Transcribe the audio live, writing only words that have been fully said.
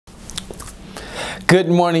Good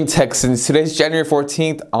morning, Texans. Today's January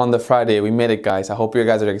 14th on the Friday. We made it, guys. I hope you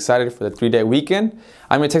guys are excited for the 3-day weekend.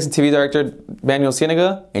 I'm your TexanTV director, Manuel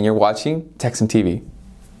Cienega, and you're watching TexanTV.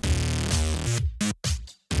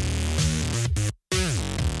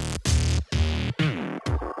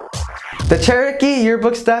 The Cherokee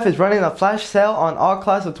Yearbook staff is running a flash sale on all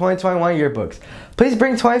class of 2021 yearbooks. Please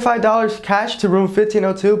bring $25 cash to room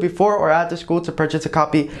 1502 before or after school to purchase a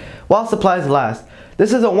copy while supplies last.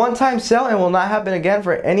 This is a one-time sale and will not happen again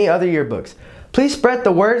for any other yearbooks. Please spread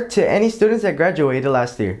the word to any students that graduated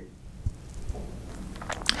last year.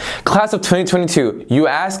 Class of 2022, you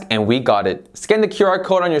asked and we got it. Scan the QR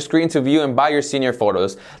code on your screen to view and buy your senior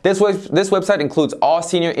photos. This website includes all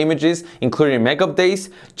senior images, including makeup days.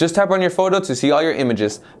 Just tap on your photo to see all your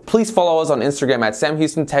images. Please follow us on Instagram at Sam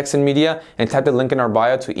Houston Texan Media and tap the link in our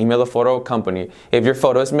bio to email the photo company if your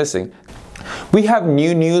photo is missing. We have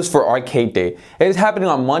new news for Arcade Day. It is happening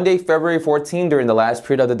on Monday, February 14 during the last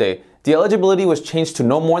period of the day. The eligibility was changed to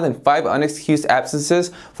no more than 5 unexcused absences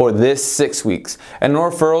for this 6 weeks, and no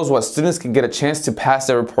referrals while students can get a chance to pass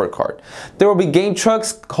their report card. There will be game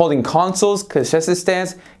trucks holding consoles, cassette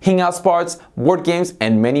stands, hangout spots, board games,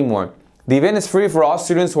 and many more. The event is free for all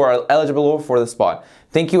students who are eligible for the spot.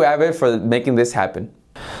 Thank you, Avid, for making this happen.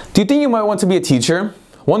 Do you think you might want to be a teacher?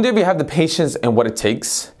 Wonder if you have the patience and what it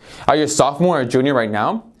takes? Are you a sophomore or junior right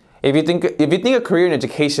now? If you think a career in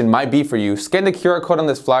education might be for you, scan the QR code on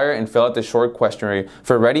this flyer and fill out the short questionnaire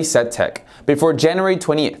for Ready, Set, Tech before January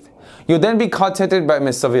 20th. You'll then be contacted by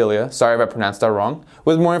Ms. Sevilla, sorry if I pronounced that wrong,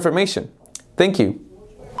 with more information. Thank you.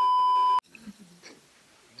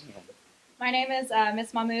 My name is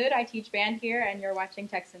Miss Mahmood. I teach band here, and you're watching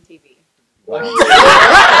TexanTV.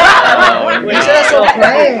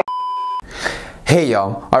 Hey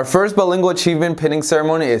y'all, our first bilingual achievement pinning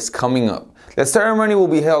ceremony is coming up. The ceremony will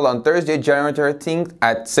be held on Thursday, January 13th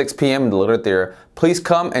at 6 p.m. in the Little Theater. Please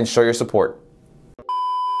come and show your support.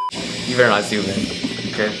 You better not zoom in,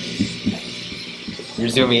 okay? You're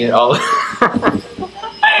zooming in all.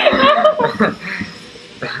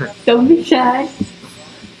 Don't be shy.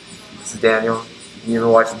 This is Daniel. You've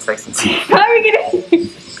been watching TexanTV. How are we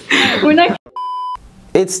gonna? We're not.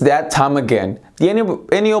 It's that time again. The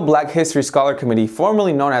annual Black History Scholar Committee,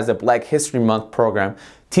 formerly known as the Black History Month program,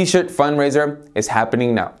 T-shirt fundraiser is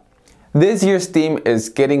happening now. This year's theme is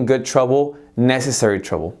Getting Good Trouble, Necessary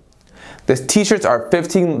Trouble. The t-shirts are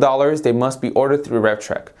 $15. They must be ordered through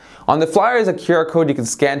RevTrack. On the flyer is a QR code you can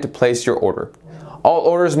scan to place your order. All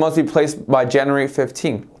orders must be placed by January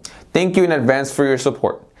 15. Thank you in advance for your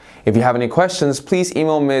support. If you have any questions, please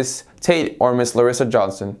email Ms. Tate or Ms. Larissa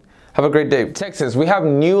Johnson. Have a great day. Texas, we have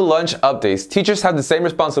new lunch updates. Teachers have the same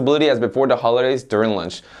responsibility as before the holidays during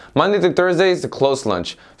lunch. Monday through Thursday is the closed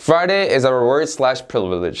lunch. Friday is a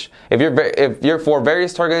reward/privilege. If you're for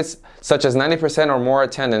various targets, such as 90% or more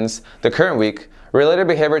attendance the current week, related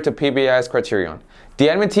behavior to PBI's criterion. The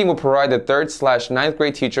admin team will provide the 3rd/9th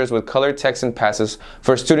grade teachers with colored Texan passes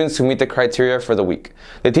for students who meet the criteria for the week.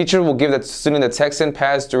 The teacher will give the student the Texan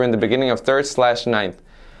pass during the beginning of 3rd/9th,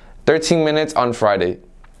 13 minutes on Friday.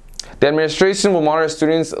 The administration will monitor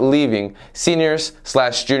students leaving.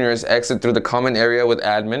 Seniors/juniors exit through the common area with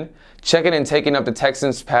admin, checking and taking up the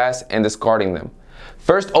Texans pass and discarding them.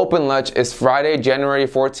 First open lunch is Friday, January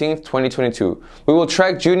 14th, 2022. We will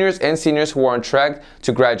track juniors and seniors who are on track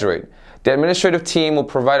to graduate. The administrative team will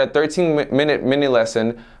provide a 13-minute mini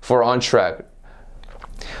lesson for on track.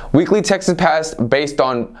 Weekly Texan pass based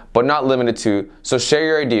on, but not limited to, so share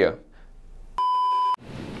your idea.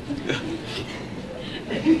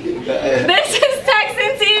 This is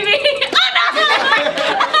TexanTV. Oh no!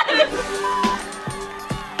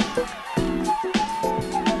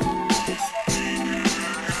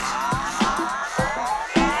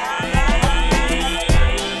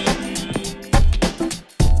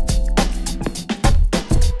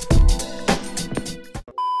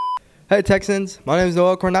 Hey Texans, my name is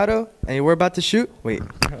Noel Coronado and we're about to shoot. Wait.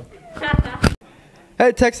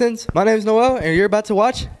 Hey Texans, my name is Noel and you're about to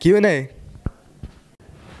watch Q&A.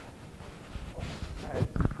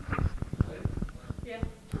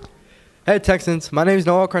 Hey Texans, my name is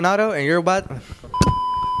Noel Coronado and you're about.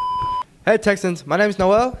 Hey Texans, my name is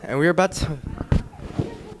Noel and we're about to.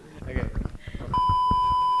 Okay.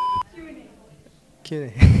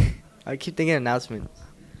 Q&A. I keep thinking announcements.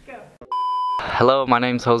 Go. Hello, my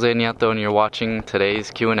name's Jose Nieto and you're watching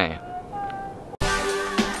today's Q&A.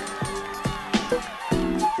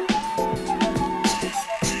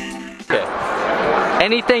 Okay.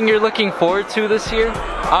 Anything you're looking forward to this year?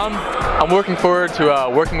 I'm looking forward to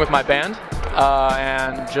working with my band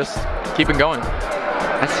and just keeping going.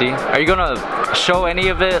 I see. Are you gonna show any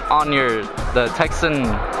of it on the Texan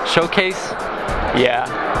showcase?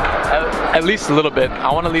 Yeah, at least a little bit.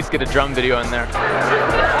 I want to at least get a drum video in there.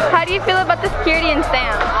 How do you feel about the security in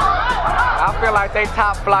SAM? I feel like they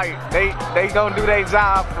top flight. They gonna do their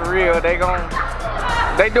job for real. They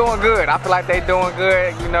doing good. I feel like they doing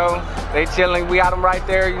good. You know, they chilling. We got them right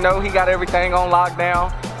there. You know, he got everything on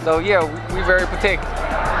lockdown. So yeah, we very protected.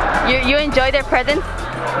 You enjoy their presence?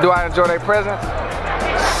 Do I enjoy their presence?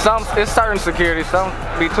 It's certain security. Some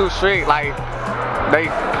be too strict. Like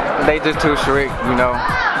they just too strict. You know,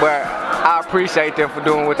 but I appreciate them for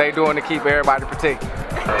doing what they doing to keep everybody protected.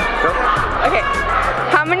 Okay.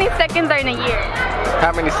 How many seconds are in a year?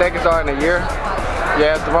 How many seconds are in a year?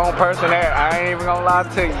 Yeah, it's the wrong person there. I ain't even gonna lie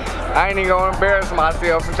to you. I ain't even gonna embarrass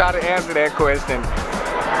myself and try to answer that question.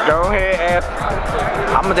 Go ahead, ask.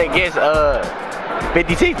 I'm gonna take a guess,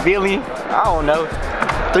 56 billion. I don't know.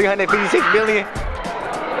 356 billion.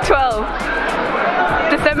 12.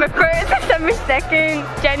 December 1st, December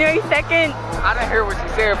 2nd, January 2nd. I didn't hear what you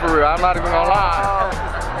said for real. I'm not even gonna lie.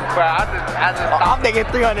 But I just I'm thinking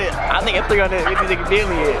 300. I'm thinking 356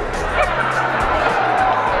 billion.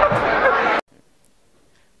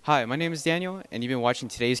 Hi, my name is Daniel, and you've been watching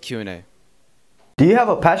today's Q&A. Do you have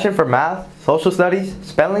a passion for math, social studies,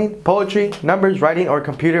 spelling, poetry, numbers, writing, or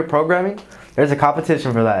computer programming? There's a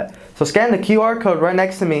competition for that. So scan the QR code right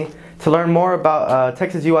next to me to learn more about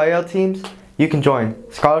Texas UIL teams. You can join.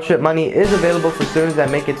 Scholarship money is available for students that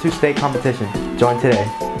make it to state competition. Join today.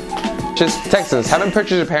 Texans, haven't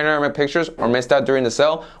purchased your panoramic pictures or missed out during the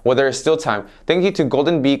sale? Well, there is still time. Thank you to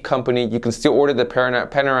Golden Bee Company. You can still order the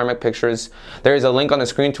panoramic pictures. There is a link on the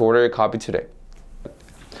screen to order a copy today.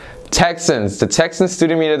 Texans, the Texans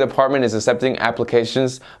Student Media Department is accepting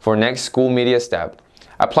applications for next school media staff.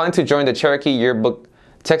 Applying to join the Cherokee Yearbook,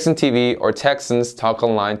 TexanTV, or Texans Talk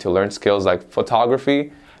Online to learn skills like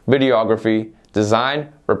photography, videography,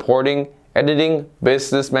 design, reporting, editing,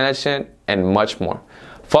 business management, and much more.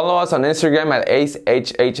 Follow us on Instagram at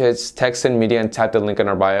ACEHH Texan Media and tap the link in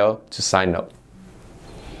our bio to sign up.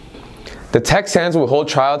 The Texans will hold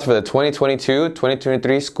trials for the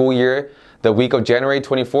 2022-2023 school year the week of January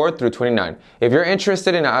 24th through 29th. If you're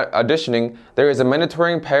interested in auditioning, there is a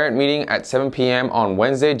mandatory parent meeting at 7 p.m. on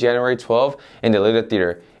Wednesday, January 12th in the Lida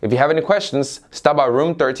Theater. If you have any questions, stop by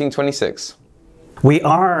room 1326. We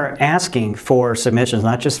are asking for submissions,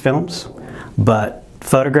 not just films, but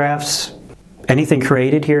photographs, anything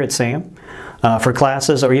created here at SAM for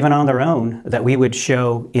classes or even on their own that we would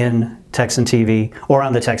show in TexanTV or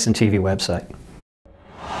on the TexanTV website.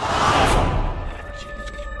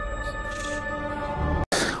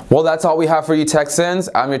 Well, that's all we have for you Texans.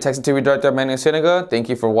 I'm your TexanTV Director, Manny Cienega. Thank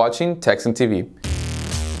you for watching TexanTV.